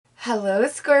Hello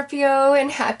Scorpio,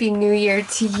 and Happy New Year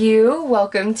to you.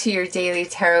 Welcome to your daily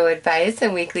tarot advice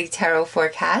and weekly tarot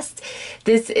forecast.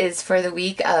 This is for the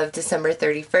week of December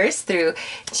 31st through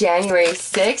January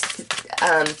 6th.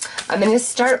 I'm going to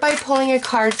start by pulling a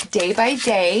card day by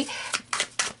day,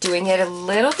 doing it a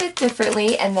little bit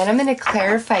differently, and then I'm going to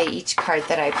clarify each card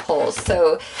that I pull.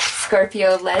 So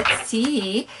Scorpio, let's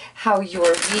see how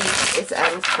your week is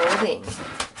unfolding.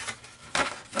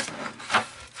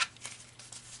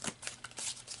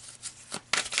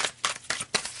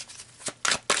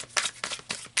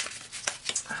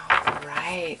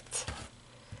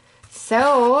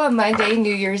 So, Monday,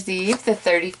 New Year's Eve, the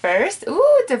 31st.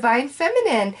 Ooh, Divine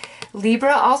Feminine.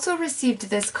 Libra also received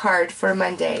this card for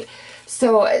Monday.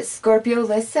 So, Scorpio,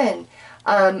 listen.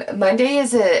 Monday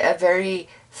is a very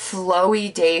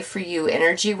flowy day for you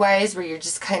energy-wise, where you're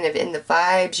just kind of in the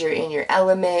vibes, you're in your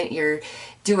element, you're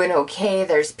doing okay,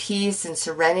 there's peace and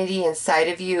serenity inside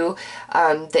of you.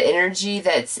 The energy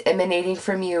that's emanating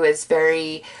from you is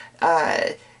very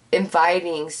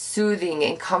inviting, soothing,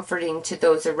 and comforting to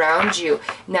those around you.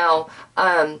 Now,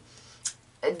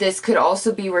 this could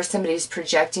also be where somebody's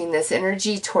projecting this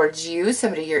energy towards you,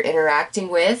 somebody you're interacting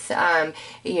with.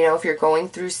 You know, if you're going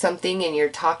through something and you're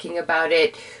talking about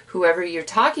it, whoever you're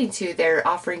talking to, they're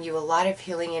offering you a lot of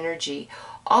healing energy.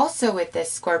 Also with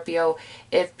this, Scorpio,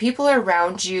 if people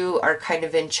around you are kind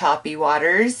of in choppy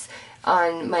waters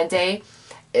on Monday,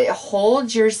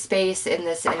 hold your space in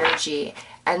this energy,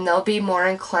 and they'll be more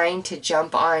inclined to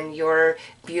jump on your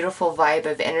beautiful vibe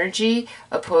of energy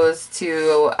opposed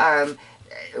to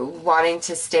wanting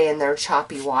to stay in their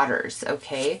choppy waters,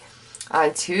 okay?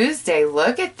 On Tuesday,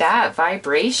 look at that,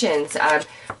 vibrations.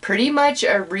 Pretty much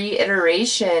a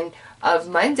reiteration of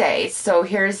Monday. So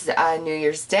here's New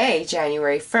Year's Day,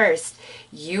 January 1st.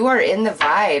 You are in the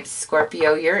vibes,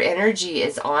 Scorpio. Your energy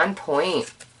is on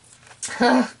point.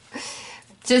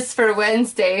 Just for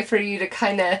Wednesday, for you to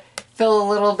kind of feel a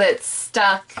little bit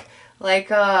stuck, like,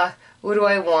 what do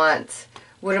I want?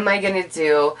 What am I going to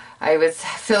do? I was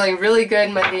feeling really good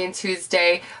Monday and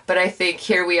Tuesday, but I think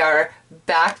here we are,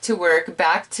 back to work,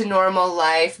 back to normal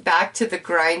life, back to the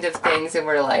grind of things, and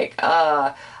we're like,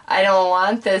 I don't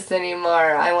want this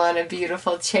anymore. I want a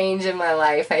beautiful change in my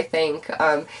life, I think.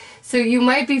 So you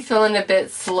might be feeling a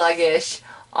bit sluggish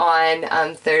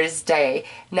on Thursday.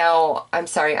 Now, I'm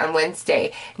sorry, on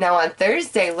Wednesday. Now on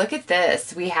Thursday, look at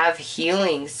this. We have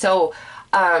healing. So,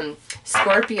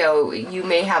 Scorpio, you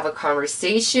may have a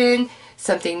conversation.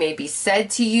 Something may be said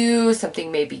to you. Something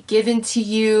may be given to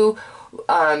you.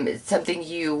 Something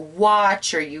you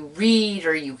watch or you read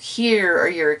or you hear or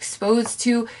you're exposed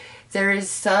to. There is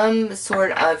some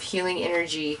sort of healing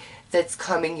energy that's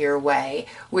coming your way,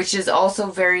 which is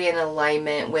also very in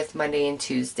alignment with Monday and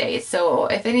Tuesday. So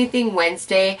if anything,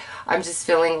 Wednesday, I'm just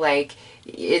feeling like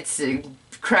it's a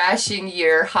crashing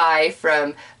year high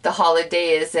from the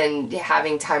holidays and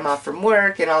having time off from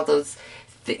work and all those,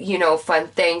 you know, fun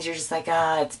things. You're just like,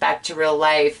 it's back to real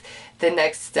life. The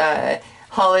next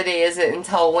holiday isn't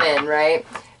until when, right?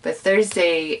 But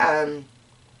Thursday,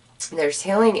 there's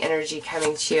healing energy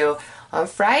coming to you. On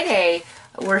Friday,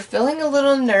 we're feeling a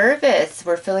little nervous.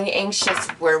 We're feeling anxious.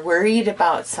 We're worried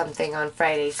about something on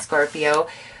Friday, Scorpio.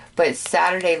 But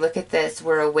Saturday, look at this.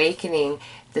 We're awakening.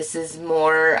 This is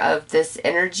more of this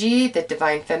energy, the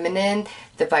Divine Feminine,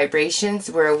 the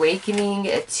vibrations. We're awakening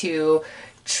to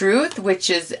truth, which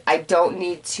is I don't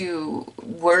need to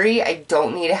worry. I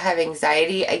don't need to have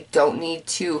anxiety. I don't need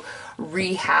to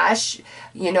rehash.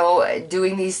 You know,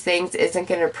 doing these things isn't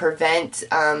going to prevent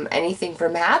anything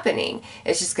from happening.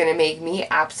 It's just going to make me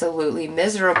absolutely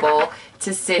miserable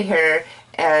to sit here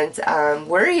and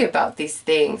worry about these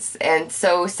things. And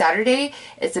so Saturday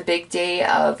is a big day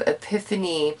of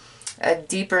epiphany,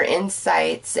 deeper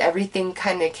insights, everything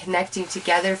kind of connecting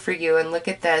together for you. And look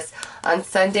at this. On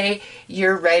Sunday,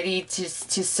 you're ready to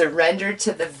surrender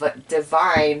to the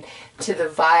divine, to the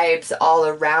vibes all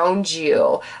around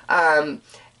you.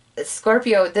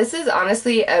 Scorpio, this is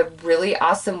honestly a really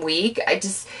awesome week. I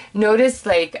just noticed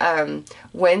like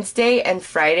Wednesday and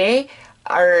Friday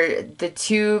are the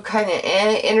two kind of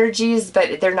energies,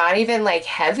 but they're not even like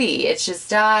heavy. It's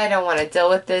just, I don't want to deal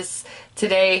with this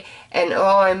today, and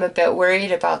I'm a bit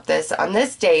worried about this on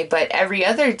this day. But every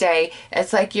other day,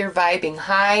 it's like you're vibing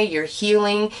high, you're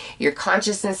healing, your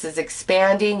consciousness is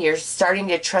expanding, you're starting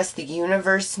to trust the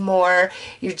universe more,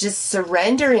 you're just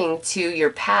surrendering to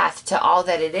your path, to all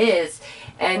that it is.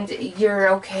 and you're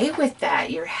okay with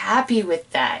that. You're happy with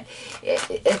that.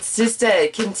 It's just a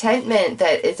contentment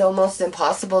that is almost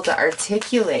impossible to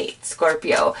articulate,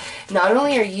 Scorpio. Not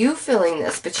only are you feeling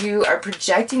this, but you are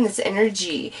projecting this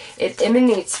energy. It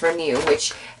emanates from you,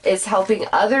 which is helping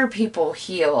other people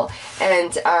heal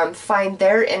and find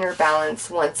their inner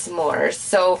balance once more.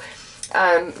 So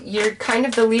you're kind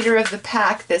of the leader of the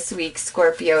pack this week,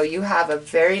 Scorpio. You have a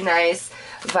very nice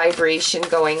vibration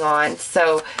going on.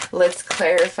 So let's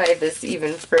clarify this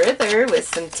even further with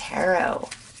some tarot.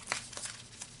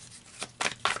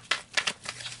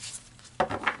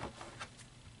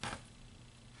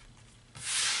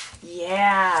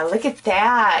 Yeah, look at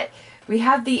that. We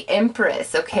have the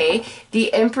Empress, okay?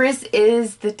 The Empress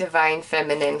is the Divine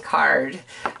Feminine card,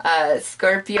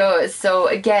 Scorpio. So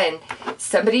again,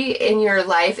 somebody in your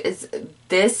life is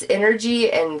this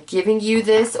energy and giving you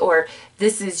this, or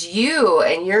this is you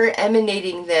and you're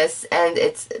emanating this, and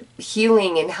it's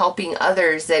healing and helping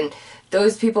others. And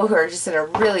those people who are just in a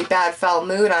really bad, foul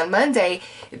mood on Monday,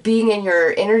 being in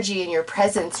your energy and your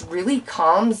presence really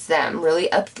calms them, really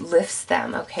uplifts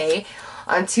them, okay?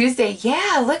 On Tuesday,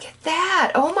 yeah, look at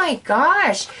that. Oh my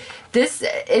gosh. This,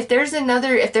 if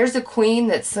there's a queen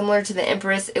that's similar to the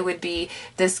Empress, it would be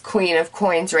this Queen of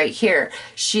Coins right here.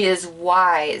 She is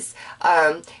wise.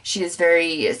 She is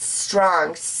very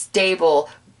strong, stable,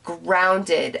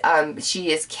 grounded.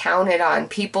 She is counted on.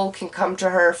 People can come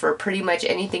to her for pretty much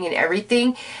anything and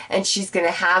everything, and she's going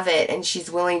to have it, and she's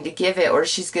willing to give it, or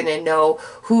she's going to know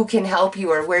who can help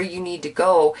you or where you need to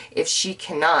go if she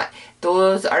cannot.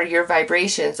 Those are your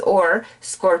vibrations. Or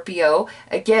Scorpio,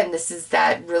 again, this is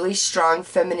that really strong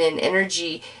feminine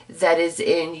energy that is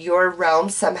in your realm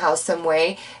somehow, some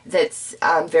way, that's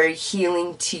very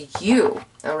healing to you.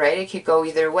 All right, it could go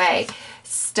either way.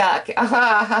 Stuck. Look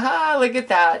at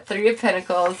that. Three of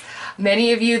Pentacles.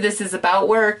 Many of you, this is about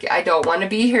work. I don't want to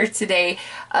be here today.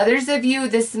 Others of you,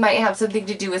 this might have something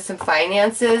to do with some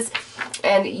finances,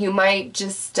 and you might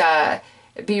just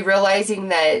be realizing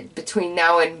that between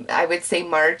now and, I would say,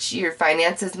 March, your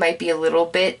finances might be a little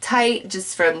bit tight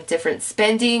just from different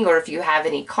spending, or if you have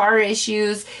any car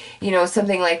issues, you know,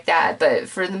 something like that. But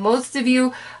for the most of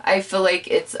you, I feel like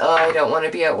it's, oh, I don't want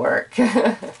to be at work.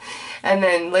 And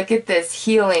then look at this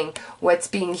healing. What's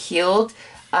being healed?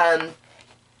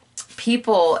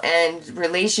 People and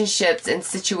relationships and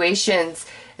situations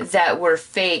that were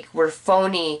fake, were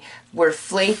phony, were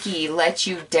flaky, let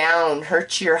you down,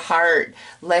 hurt your heart,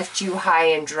 left you high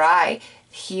and dry.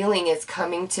 Healing is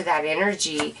coming to that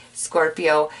energy,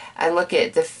 Scorpio. And look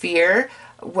at the fear.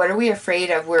 What are we afraid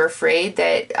of? We're afraid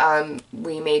that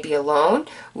we may be alone.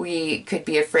 We could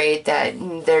be afraid that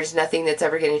there's nothing that's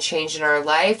ever going to change in our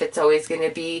life. It's always going to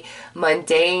be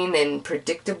mundane and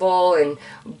predictable and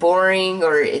boring,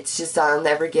 or it's just I'll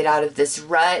never get out of this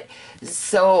rut.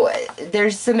 So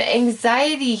there's some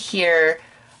anxiety here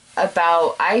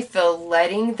about, I feel,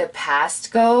 letting the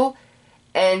past go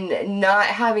and not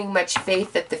having much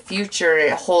faith that the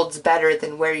future holds better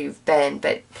than where you've been.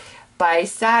 But by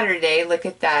Saturday, look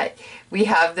at that. We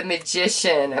have the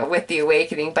Magician with the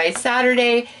Awakening. By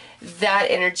Saturday, that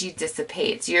energy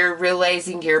dissipates. You're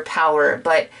realizing your power.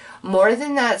 But more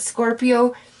than that,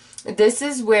 Scorpio, this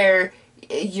is where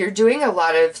you're doing a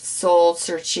lot of soul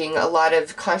searching, a lot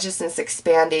of consciousness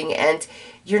expanding, and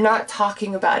you're not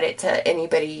talking about it to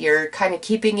anybody. You're kind of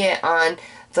keeping it on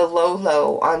the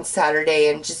low on Saturday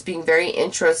and just being very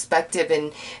introspective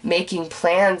and making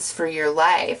plans for your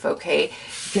life, okay?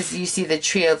 Because you see the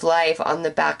Tree of Life on the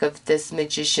back of this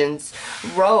Magician's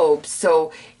robe.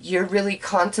 So you're really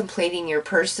contemplating your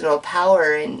personal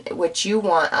power and what you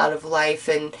want out of life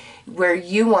and where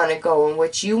you want to go and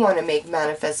what you want to make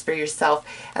manifest for yourself.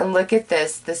 And look at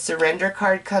this. The Surrender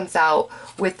card comes out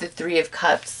with the Three of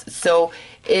Cups. So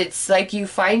it's like you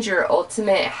find your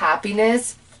ultimate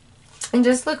happiness. And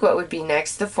just look what would be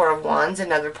next. The Four of Wands,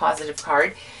 another positive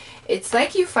card. It's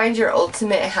like you find your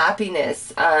ultimate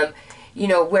happiness. You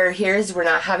know, where here's we're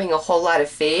not having a whole lot of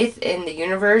faith in the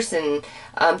universe and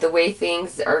the way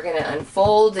things are going to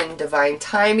unfold and divine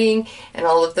timing and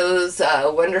all of those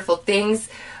wonderful things.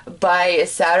 By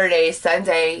Saturday,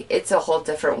 Sunday, it's a whole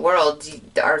different world.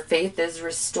 Our faith is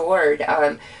restored.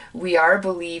 We are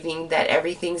believing that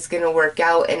everything's going to work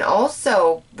out. And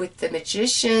also with the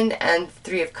Magician and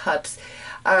Three of Cups,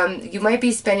 you might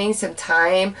be spending some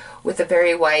time with a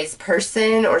very wise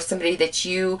person or somebody that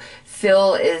you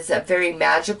feel is very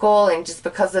magical, and just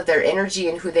because of their energy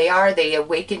and who they are, they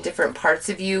awaken different parts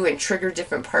of you and trigger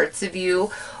different parts of you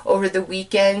over the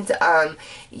weekend.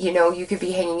 You know, you could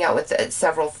be hanging out with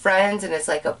several friends and it's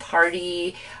like a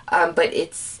party, but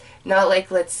it's not like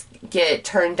let's get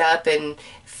turned up and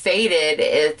faded.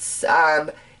 It's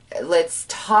let's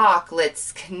talk,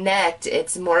 let's connect.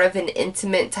 It's more of an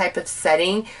intimate type of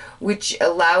setting, which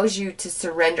allows you to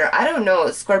surrender. I don't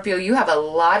know, Scorpio, you have a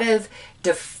lot of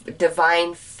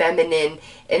divine feminine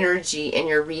energy in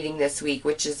your reading this week,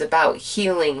 which is about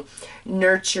healing,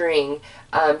 nurturing,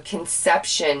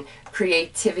 conception,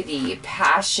 creativity,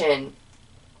 passion,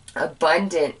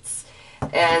 abundance.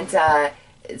 And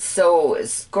so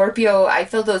Scorpio, I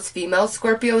feel those female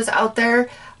Scorpios out there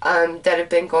that have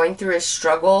been going through a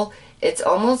struggle. It's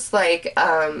almost like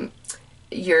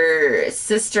your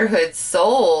sisterhood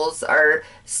souls are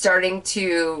starting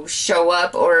to show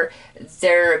up, or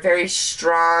they're a very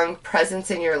strong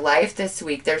presence in your life this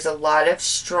week. There's a lot of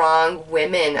strong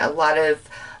women, a lot of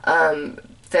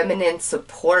feminine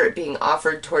support being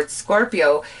offered towards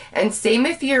Scorpio. And same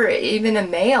if you're even a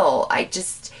male. I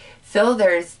just feel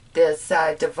there's this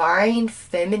divine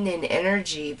feminine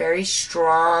energy very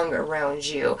strong around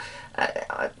you.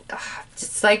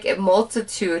 Just like a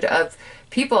multitude of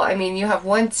people. I mean, you have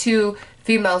 1, 2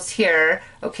 females here,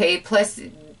 okay, plus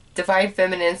divine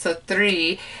feminine, so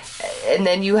 3, and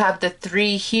then you have the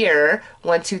 3 here,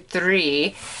 1, 2,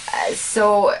 3.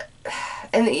 So,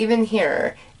 and even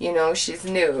here, you know, she's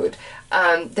nude.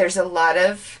 There's a lot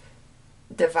of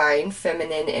divine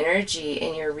feminine energy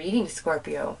in your reading,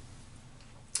 Scorpio.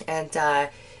 And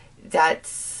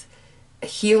that's a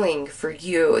healing for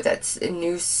you. That's a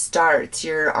new start.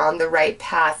 You're on the right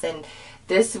path. And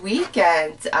this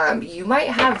weekend, you might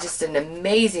have just an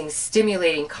amazing,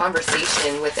 stimulating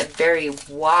conversation with a very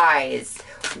wise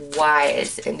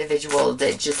individual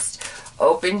that just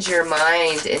opens your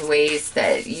mind in ways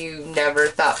that you never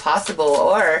thought possible.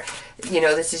 Or, you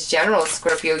know, this is general,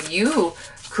 Scorpio, you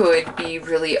could be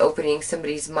really opening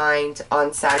somebody's mind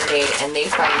on Saturday and they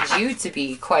find you to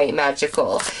be quite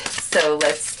magical. So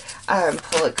let's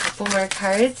pull a couple more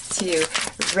cards to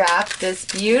wrap this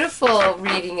beautiful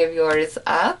reading of yours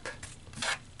up.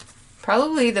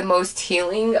 Probably the most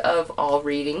healing of all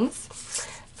readings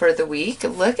for the week.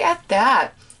 Look at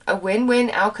that. A win-win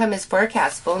outcome is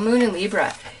forecast. Full moon in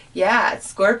Libra. Yeah,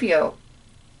 Scorpio.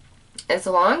 As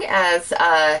long as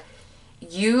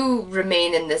you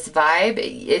remain in this vibe,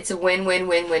 it's a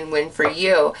win-win-win-win-win for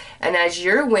you. And as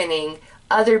you're winning,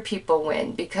 other people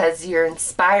win because you're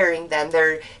inspiring them.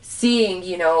 They're seeing,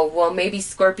 you know, well, maybe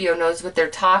Scorpio knows what they're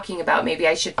talking about. Maybe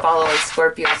I should follow in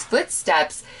Scorpio's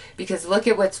footsteps because look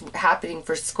at what's happening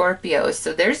for Scorpio.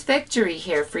 So there's victory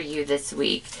here for you this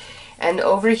week. And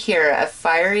over here, a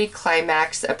fiery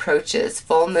climax approaches.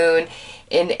 Full moon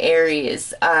in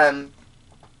Aries.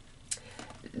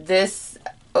 This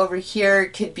over here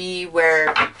could be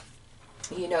where,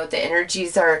 you know, the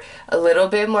energies are a little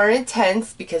bit more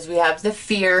intense because we have the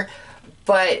fear.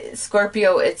 But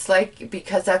Scorpio, it's like,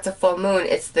 because that's a full moon,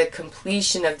 it's the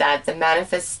completion of that, the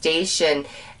manifestation.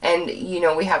 And, you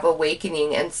know, we have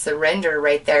awakening and surrender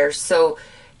right there. So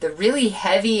the really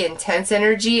heavy, intense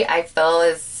energy I feel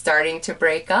is starting to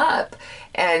break up,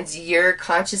 and your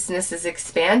consciousness is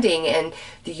expanding, and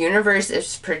the universe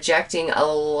is projecting a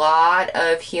lot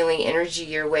of healing energy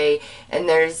your way. And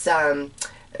there's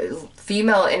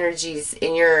female energies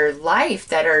in your life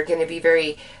that are going to be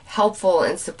very helpful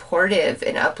and supportive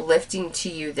and uplifting to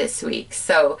you this week.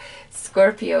 So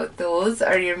Scorpio, those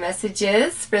are your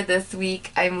messages for this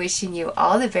week. I'm wishing you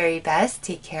all the very best.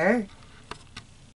 Take care.